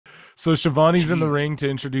So Shivani's in the ring to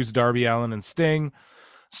introduce Darby Allin and Sting.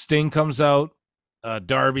 Sting comes out.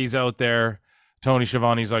 Darby's out there. Tony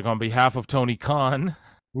Schiavone's like, on behalf of Tony Khan,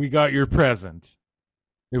 we got your present.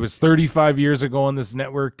 It was 35 years ago on this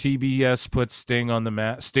network. TBS put Sting on the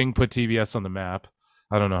map. Sting put TBS on the map.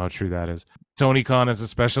 I don't know how true that is. Tony Khan has a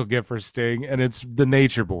special gift for Sting, and it's the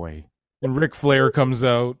Nature Boy. And Ric Flair comes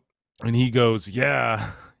out, and he goes,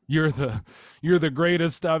 yeah, you're the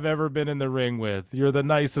greatest I've ever been in the ring with. You're the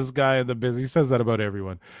nicest guy in the business. He says that about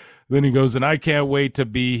everyone. Then he goes, and I can't wait to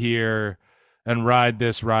be here and ride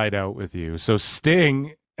this ride out with you. So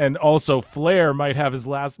Sting and also Flair might have his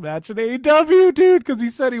last match in AEW, dude, because he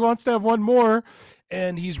said he wants to have one more,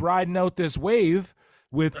 and he's riding out this wave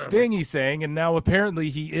with Sting, he's saying, and now apparently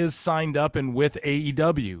he is signed up and with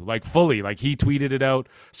AEW, like fully, like he tweeted it out.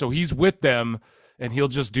 So he's with them, and he'll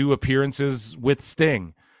just do appearances with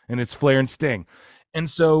Sting, and it's Flair and Sting. And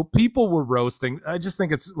so people were roasting. I just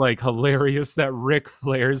think it's like hilarious that Ric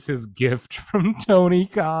Flair's his gift from Tony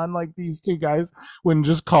Khan. Like these two guys wouldn't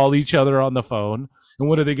just call each other on the phone. And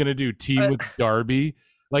what are they going to do? Team with Darby?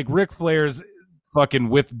 Like Ric Flair's fucking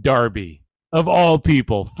with Darby of all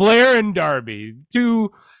people. Flair and Darby,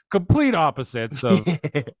 two complete opposites of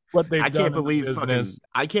what they've done in the business.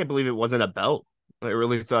 I can't believe it wasn't a belt. I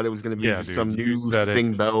really thought it was going to be some new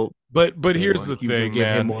Sting belt. But here's the thing,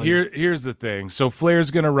 man. Here's the thing. So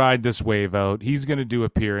Flair's going to ride this wave out. He's going to do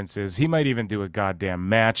appearances. He might even do a goddamn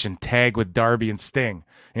match and tag with Darby and Sting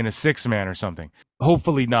in a 6-man or something.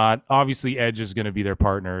 Hopefully not. Obviously, Edge is going to be their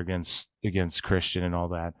partner against Christian and all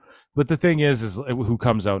that. But the thing is who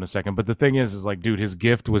comes out in a second. But the thing is like, dude, his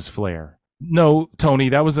gift was Flair. No, Tony,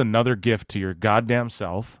 that was another gift to your goddamn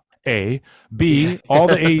self. A. B. All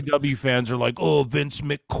the AEW fans are like, oh, Vince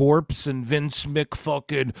McCorpse and Vince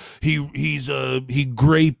McFucking he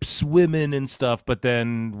grapes women and stuff. But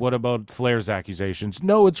then what about Flair's accusations?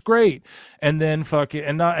 No, it's great. And then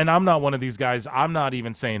and I'm not one of these guys. I'm not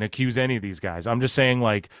even saying accuse any of these guys. I'm just saying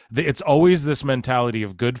like it's always this mentality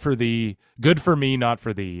of good for me, not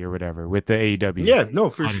for thee, or whatever with the AEW. Yeah, no,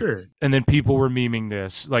 for sure. And then people were memeing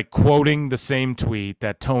this, like quoting the same tweet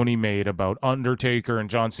that Tony made about Undertaker and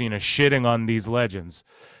John Cena shitting on these legends.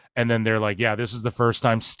 And then they're like, yeah, this is the first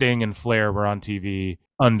time Sting and Flair were on TV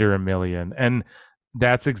under 1 million. And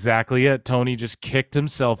that's exactly it. Tony just kicked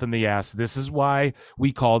himself in the ass. This is why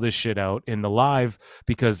we call this shit out in the live,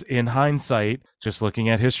 because in hindsight, just looking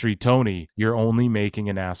at history, Tony, you're only making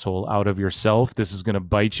an asshole out of yourself. This is going to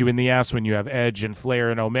bite you in the ass when you have Edge and Flair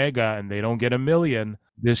and Omega and they don't get 1 million.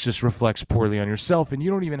 This just reflects poorly on yourself, and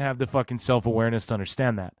you don't even have the fucking self-awareness to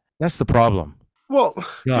understand that. That's the problem. Well,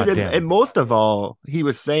 dude, and most of all, he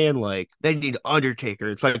was saying like they need Undertaker.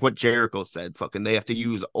 It's like what Jericho said. Fucking, they have to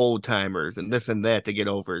use old timers and this and that to get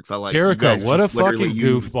over. It's not like Jericho. What a fucking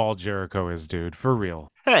goofball Jericho is, dude. For real.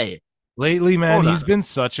 Hey, lately, man, he's been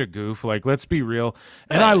such a goof. Like, let's be real.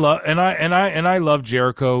 And I love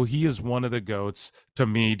Jericho. He is one of the goats to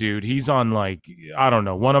me, dude. He's on like, I don't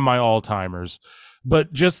know, one of my all timers.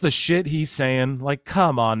 But just the shit he's saying, like,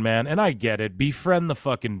 come on, man. And I get it. Befriend the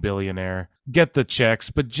fucking billionaire. Get the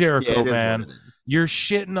checks. But Jericho, man, you're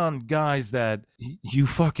shitting on guys that you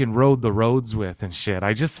fucking rode the roads with and shit.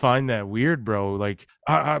 I just find that weird, bro. Like,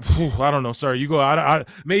 I don't know. Sorry, you go.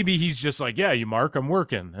 Maybe he's just like, yeah, you Mark, I'm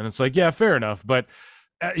working. And it's like, yeah, fair enough. But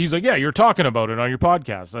he's like, yeah, you're talking about it on your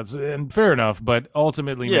podcast. And fair enough. But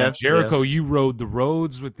ultimately, man, Jericho, you rode the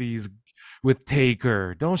roads with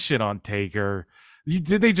Taker. Don't shit on Taker.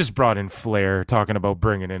 They just brought in Flair talking about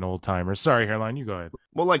bringing in old timers. Sorry, Hairline, you go ahead.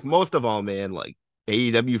 Well, like most of all, man, like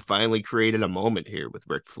AEW finally created a moment here with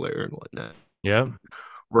Ric Flair and whatnot. Yeah.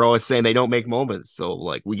 We're always saying they don't make moments. So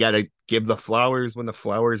like we got to give the flowers when the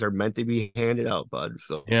flowers are meant to be handed out, bud.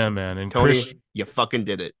 So yeah, man. And Tony, you fucking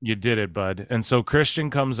did it. You did it, bud. And so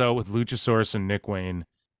Christian comes out with Luchasaurus and Nick Wayne.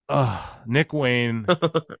 Nick Wayne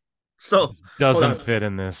doesn't fit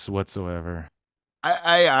in this whatsoever.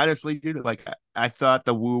 I honestly, dude, like I thought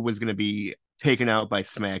the Woo was gonna be taken out by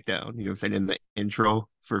SmackDown. You know what I'm saying? In the intro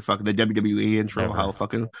for fucking the WWE intro, how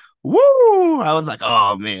fucking woo! I was like,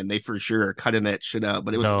 oh man, they for sure are cutting that shit out,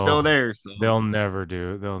 but it was still there. So they'll never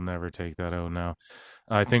take that out now.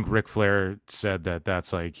 I think Ric Flair said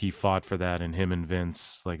that's like he fought for that, and him and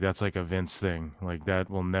Vince, like that's like a Vince thing. Like that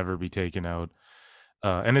will never be taken out,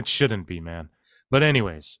 and it shouldn't be, man. But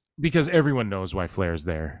anyways, because everyone knows why Flair's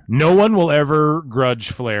there. No one will ever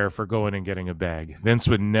grudge Flair for going and getting a bag. Vince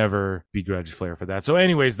would never begrudge Flair for that. So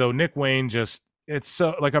anyways, though, Nick Wayne just it's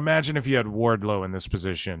so like, imagine if you had Wardlow in this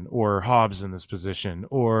position, or Hobbs in this position,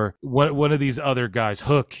 or one of these other guys,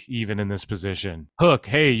 Hook, even in this position. Hook,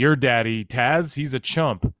 hey, your daddy Taz, he's a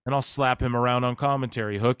chump, and I'll slap him around on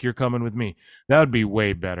commentary. Hook, you're coming with me. That would be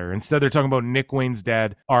way better. Instead, they're talking about Nick Wayne's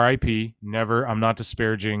dad, R.I.P. Never. I'm not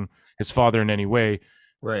disparaging his father in any way.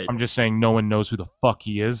 Right. I'm just saying no one knows who the fuck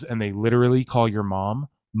he is, and they literally call your mom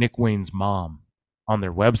Nick Wayne's mom. On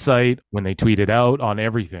their website, when they tweet it out, on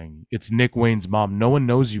everything. It's Nick Wayne's mom. No one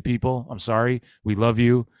knows you people. I'm sorry. We love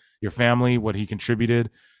you, your family, what he contributed,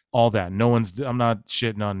 all that. I'm not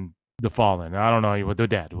shitting on the fallen. I don't know what they're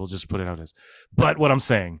dead. We'll just put it out as. But what I'm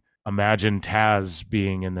saying, imagine Taz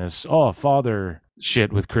being in this, father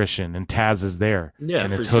shit with Christian, and Taz is there. Yeah,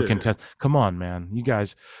 and it's for Hook sure. and Taz. Come on, man. You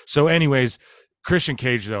guys. So anyways, Christian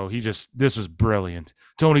Cage, though, this was brilliant.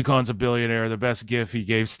 Tony Khan's a billionaire. The best gift he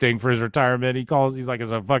gave Sting for his retirement, he's like,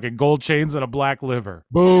 it's a fucking gold chains and a black liver.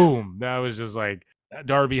 Boom. That was just like,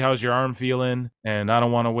 Darby, how's your arm feeling? And I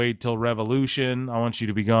don't want to wait till Revolution. I want you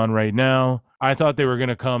to be gone right now. I thought they were going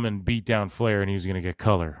to come and beat down Flair and he was going to get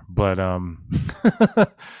color. But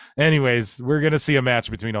anyways, we're going to see a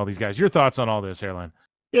match between all these guys. Your thoughts on all this, Hairline?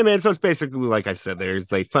 Yeah, man. So it's basically like I said,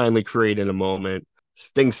 they finally created a moment.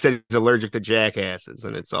 Sting said he's allergic to jackasses,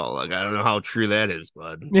 and it's all like, I don't know how true that is,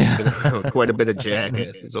 bud. Yeah. Quite a bit of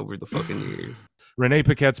jackasses over the fucking years. Renee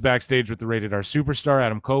Paquette's backstage with the Rated R superstar,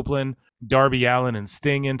 Adam Copeland. Darby Allin and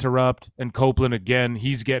Sting interrupt, and Copeland again,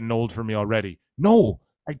 he's getting old for me already. No,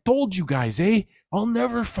 I told you guys, I'll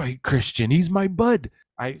never fight Christian. He's my bud.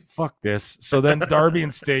 Fuck this. So then Darby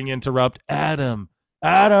and Sting interrupt. Adam,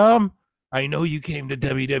 I know you came to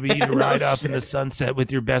WWE to ride off in the sunset with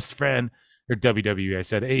your best friend. Or WWE, I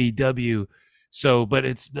said AEW. So, but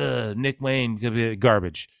it's Nick Wayne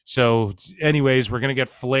garbage. So, anyways, we're gonna get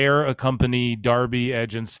Flair accompany Darby,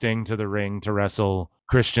 Edge, and Sting to the ring to wrestle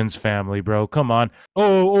Christian's family, bro. Come on,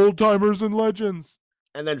 old timers and legends.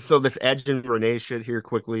 And then so this Edge and Renee shit here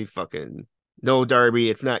quickly. Fucking no, Darby.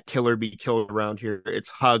 It's not kill or be killed around here. It's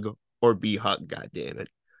hug or be hugged. God damn it.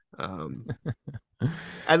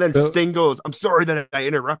 And then Sting goes, I'm sorry that I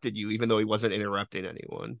interrupted you, even though he wasn't interrupting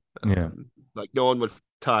anyone. Like no one was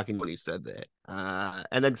talking when he said that.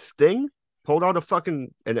 And then Sting pulled out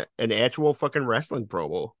an actual fucking wrestling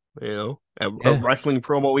promo. A wrestling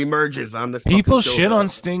promo emerges on this. People shit on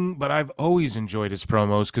Sting, but I've always enjoyed his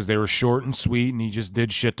promos because they were short and sweet, and he just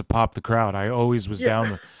did shit to pop the crowd. I always was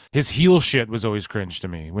down with his heel shit. Was always cringe to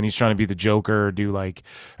me when he's trying to be the Joker or do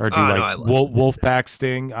Wolfpack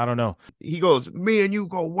Sting. I don't know. He goes, me and you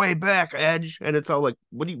go way back, Edge, and it's all like,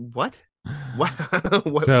 what?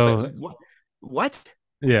 What?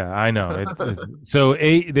 Yeah, I know. So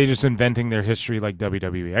they just inventing their history like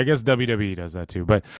WWE. I guess WWE does that too. But